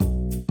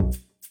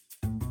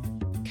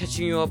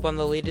Catching you up on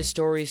the latest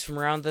stories from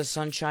around the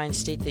Sunshine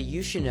State that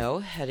you should know,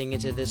 heading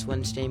into this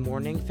Wednesday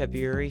morning,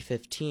 February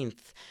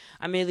 15th.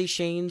 I'm Ailee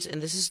Shanes, and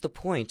this is The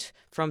Point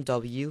from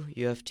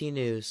WUFT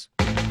News.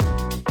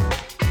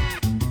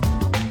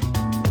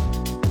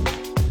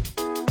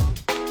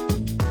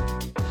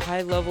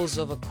 High levels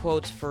of a,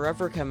 quote,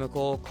 forever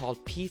chemical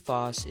called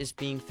PFAS is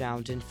being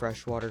found in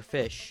freshwater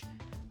fish.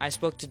 I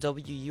spoke to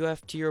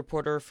WUFT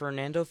reporter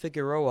Fernando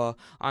Figueroa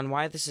on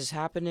why this is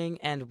happening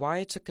and why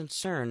it's a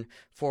concern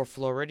for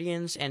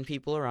Floridians and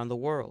people around the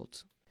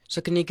world.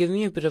 So can you give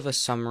me a bit of a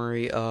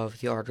summary of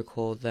the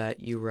article that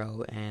you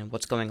wrote and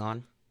what's going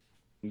on?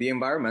 The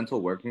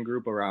environmental working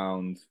group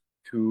around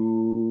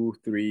 2,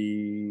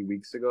 3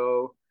 weeks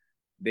ago,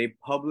 they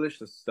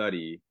published a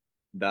study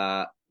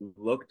that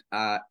looked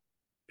at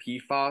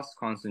PFAS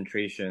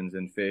concentrations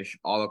in fish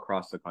all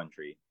across the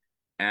country.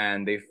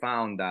 And they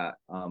found that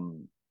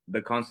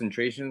the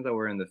concentrations that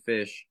were in the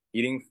fish,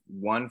 eating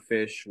one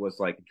fish was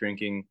like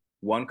drinking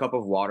 1 cup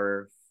of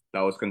water that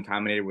was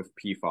contaminated with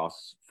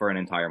PFAS for an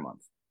entire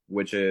month,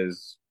 which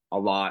is a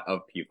lot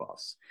of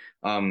PFAS.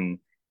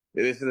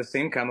 This is the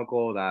same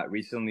chemical that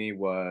recently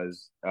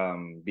was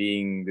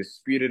being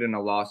disputed in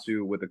a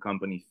lawsuit with the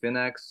company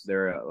Finex.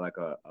 They're like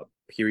a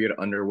period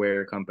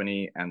underwear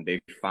company, and they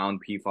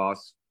found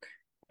PFAS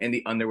in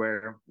the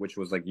underwear, which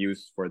was like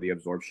used for the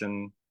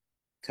absorption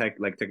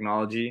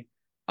technology.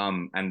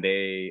 And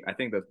I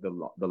think that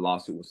the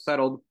lawsuit was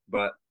settled,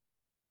 but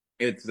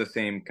it's the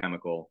same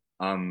chemical.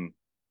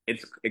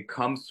 It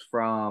comes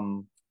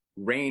from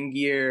rain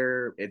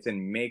gear. It's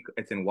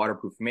in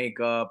waterproof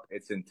makeup.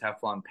 It's in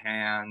Teflon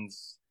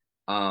pans.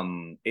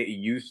 It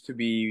used to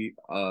be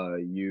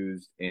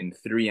used in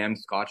 3M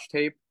Scotch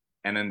tape,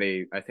 and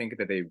then I think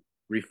that they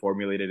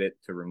reformulated it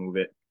to remove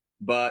it.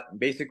 But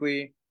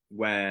basically,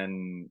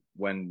 when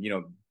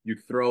you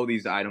throw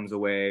these items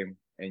away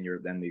and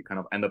then they kind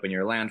of end up in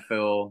your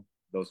landfill,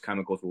 those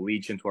chemicals will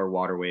leach into our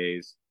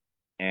waterways,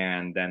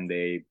 and then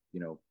they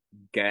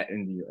get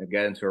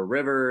into our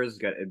rivers,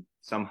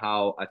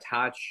 somehow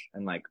attach,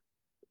 and like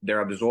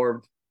they're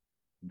absorbed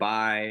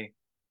by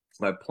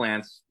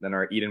plants that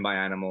are eaten by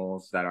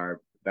animals that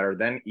are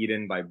then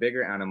eaten by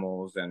bigger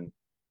animals, and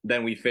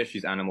then we fish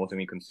these animals and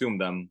we consume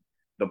them.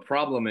 The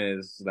problem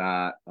is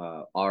that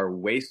our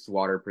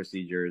wastewater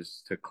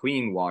procedures to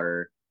clean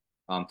water,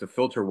 to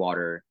filter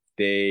water,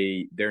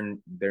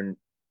 their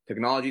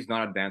technology is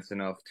not advanced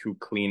enough to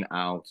clean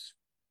out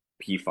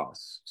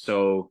PFAS.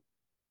 So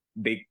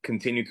they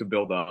continue to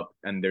build up,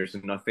 and there's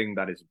nothing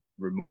that is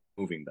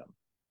removing them.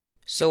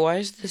 So why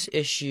is this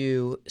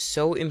issue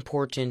so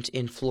important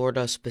in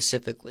Florida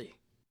specifically?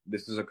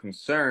 This is a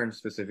concern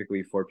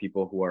specifically for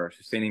people who are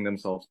sustaining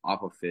themselves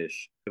off of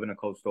fish. I live in a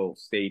coastal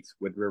state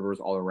with rivers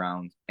all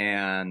around,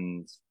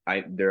 and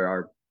there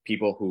are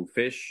people who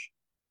fish,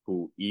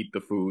 who eat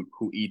the food,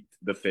 who eat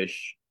the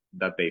fish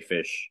that they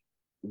fish.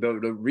 The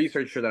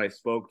researcher that I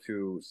spoke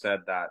to said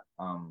that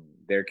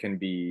there can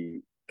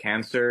be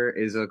cancer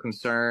is a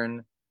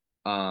concern.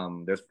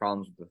 There's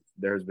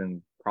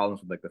been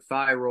problems with like the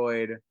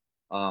thyroid.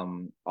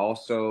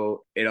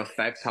 Also, it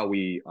affects how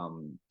we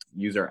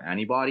use our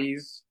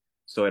antibodies.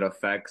 So it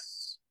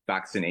affects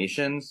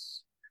vaccinations,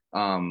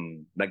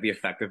 like the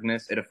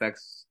effectiveness. It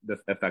affects the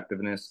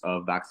effectiveness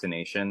of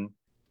vaccination.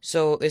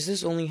 So is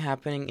this only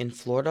happening in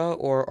Florida,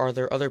 or are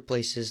there other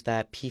places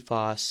that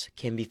PFAS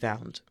can be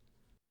found?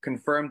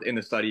 Confirmed in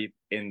the study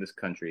in this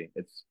country.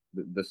 It's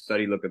the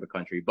study looked at the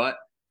country, but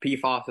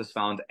PFAS is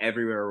found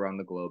everywhere around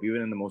the globe,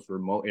 even in the most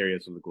remote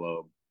areas of the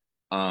globe.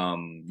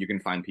 You can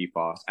find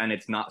PFAS, and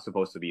it's not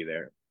supposed to be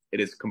there.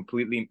 It's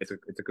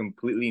a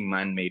completely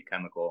man-made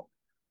chemical.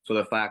 So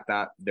the fact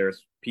that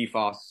there's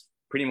PFAS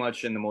pretty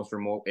much in the most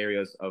remote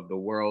areas of the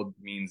world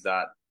means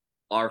that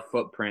our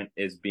footprint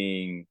is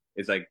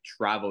like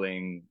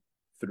traveling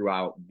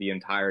throughout the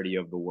entirety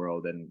of the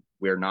world, and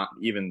we're not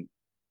even,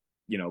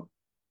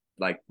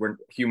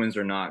 humans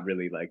are not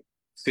really like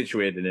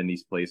situated in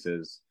these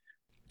places.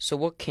 So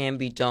what can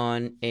be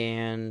done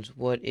and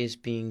what is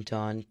being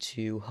done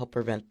to help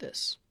prevent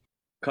this?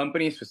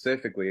 Companies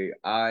specifically,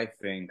 I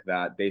think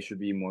that they should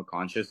be more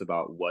conscious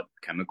about what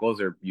chemicals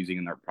they're using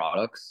in their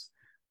products.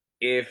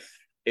 If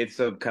it's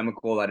a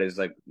chemical that is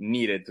like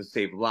needed to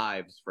save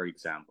lives, for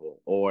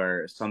example,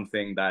 or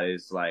something that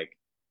is like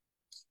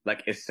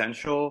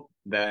essential,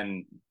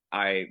 then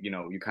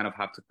you kind of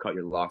have to cut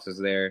your losses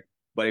there.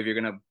 But if you're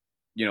gonna,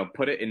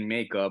 put it in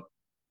makeup,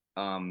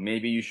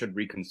 maybe you should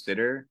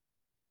reconsider.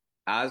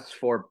 As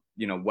for,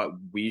 what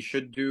we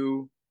should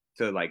do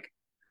to like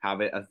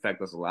have it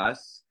affect us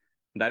less,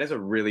 that is a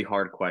really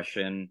hard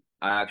question.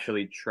 I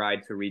actually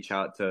tried to reach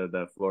out to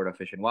the Florida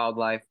Fish and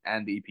Wildlife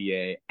and the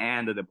EPA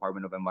and the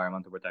Department of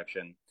Environmental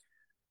Protection,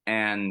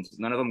 and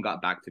none of them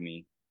got back to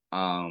me.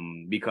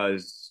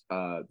 Because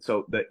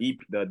so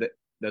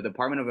the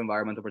Department of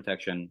Environmental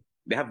Protection,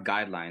 they have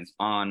guidelines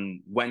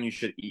on when you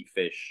should eat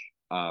fish,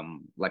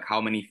 like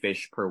how many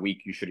fish per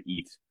week you should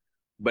eat,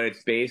 but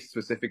it's based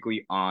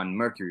specifically on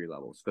mercury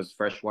levels because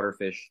freshwater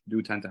fish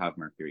do tend to have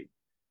mercury.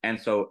 And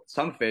so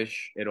some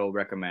fish, it'll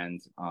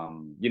recommend,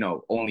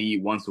 only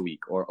eat once a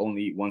week or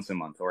only eat once a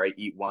month or I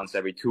eat once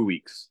every 2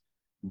 weeks.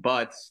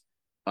 But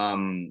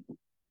um,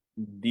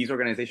 these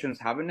organizations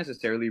haven't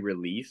necessarily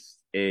released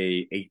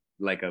a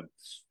like a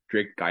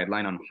strict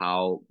guideline on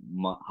how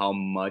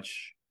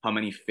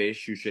many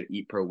fish you should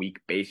eat per week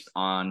based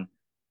on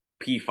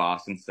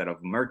PFAS instead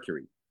of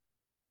mercury.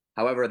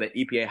 However, the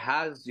EPA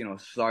has,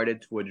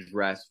 started to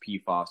address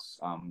PFAS.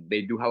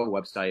 They do have a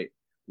website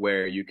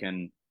where you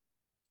can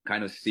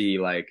kind of see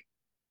like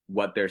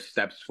what their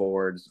steps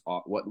forwards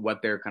are,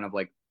 what they're kind of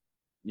like,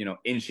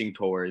 inching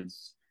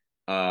towards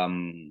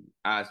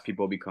as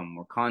people become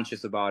more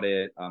conscious about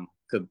it.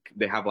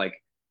 They have like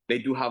they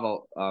do have a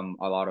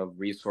lot of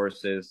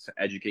resources to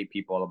educate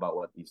people about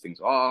what these things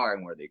are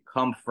and where they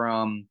come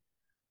from.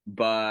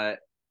 But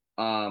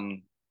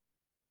um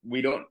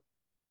we don't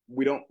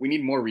we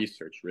need more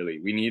research, really.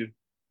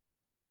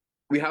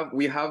 We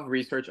have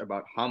research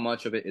about how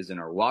much of it is in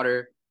our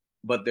water,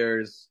 but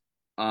there's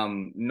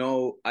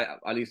no,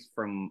 at least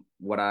from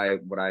what I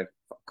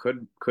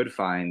could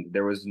find,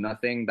 there was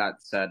nothing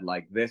that said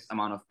like this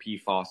amount of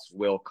PFAS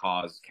will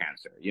cause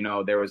cancer.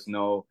 There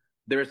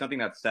is nothing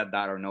that said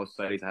that, or no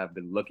studies have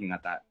been looking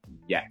at that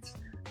yet.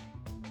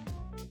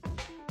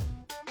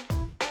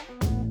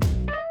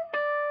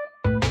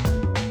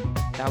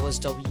 That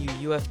was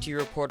WUFT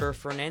reporter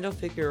Fernando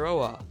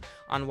Figueroa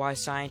on why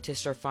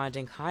scientists are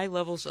finding high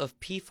levels of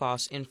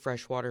PFAS in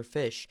freshwater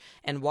fish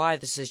and why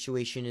the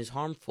situation is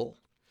harmful.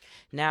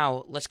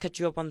 Now, let's catch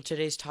you up on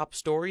today's top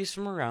stories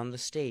from around the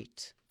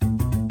state.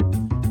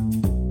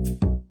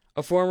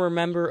 A former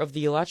member of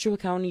the Alachua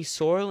County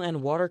Soil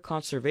and Water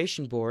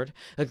Conservation Board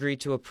agreed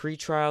to a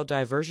pretrial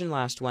diversion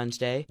last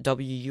Wednesday,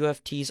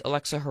 WUFT's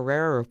Alexa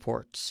Herrera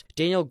reports.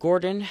 Daniel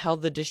Gordon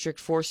held the District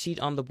 4 seat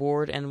on the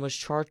board and was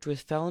charged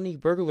with felony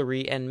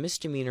burglary and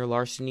misdemeanor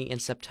larceny in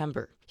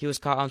September. He was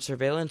caught on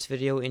surveillance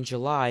video in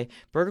July,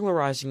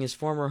 burglarizing his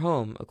former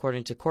home,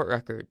 according to court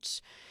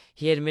records.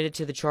 He admitted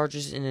to the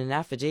charges in an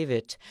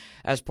affidavit.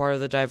 As part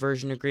of the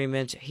diversion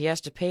agreement, he has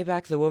to pay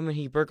back the woman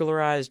he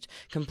burglarized,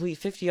 complete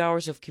 50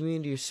 hours of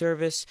community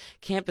service,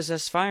 can't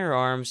possess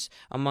firearms,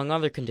 among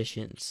other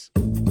conditions.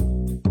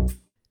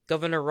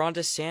 Governor Ron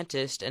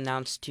DeSantis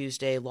announced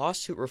Tuesday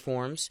lawsuit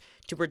reforms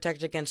to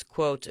protect against,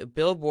 quote,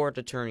 billboard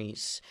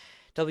attorneys.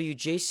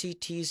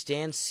 WJCT's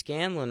Dan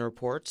Scanlon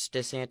reports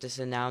DeSantis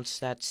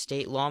announced that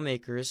state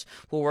lawmakers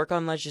will work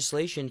on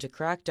legislation to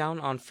crack down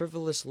on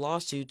frivolous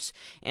lawsuits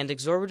and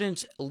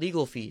exorbitant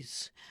legal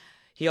fees.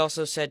 He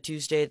also said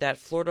Tuesday that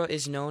Florida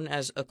is known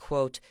as a,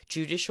 quote,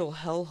 judicial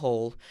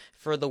hellhole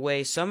for the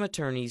way some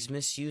attorneys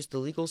misuse the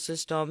legal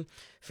system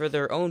for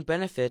their own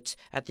benefit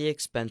at the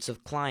expense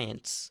of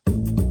clients.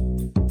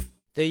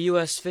 The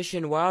U.S. Fish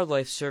and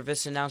Wildlife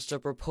Service announced a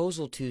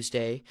proposal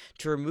Tuesday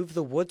to remove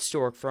the wood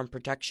stork from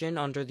protection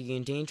under the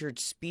Endangered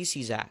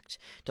Species Act,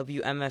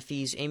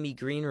 WMFE's Amy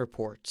Green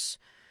reports.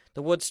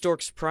 The wood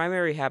stork's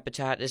primary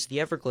habitat is the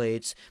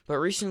Everglades, but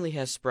recently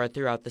has spread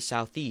throughout the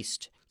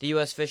southeast. The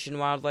U.S. Fish and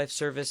Wildlife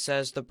Service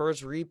says the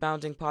bird's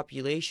rebounding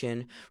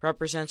population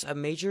represents a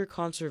major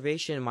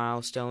conservation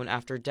milestone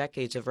after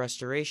decades of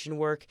restoration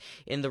work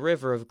in the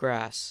River of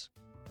Grass.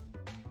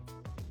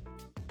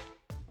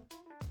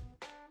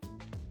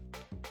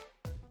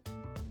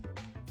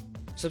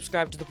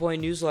 Subscribe to The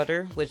Point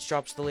newsletter, which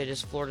drops the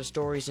latest Florida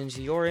stories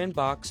into your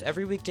inbox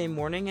every weekday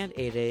morning at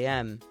 8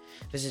 a.m.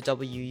 Visit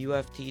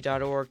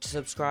WUFT.org to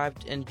subscribe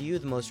and view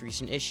the most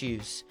recent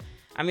issues.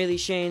 I'm Ailee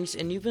Shanes,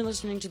 and you've been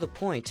listening to The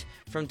Point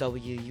from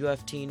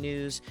WUFT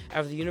News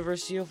out of the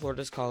University of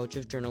Florida's College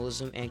of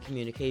Journalism and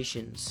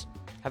Communications.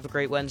 Have a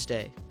great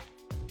Wednesday.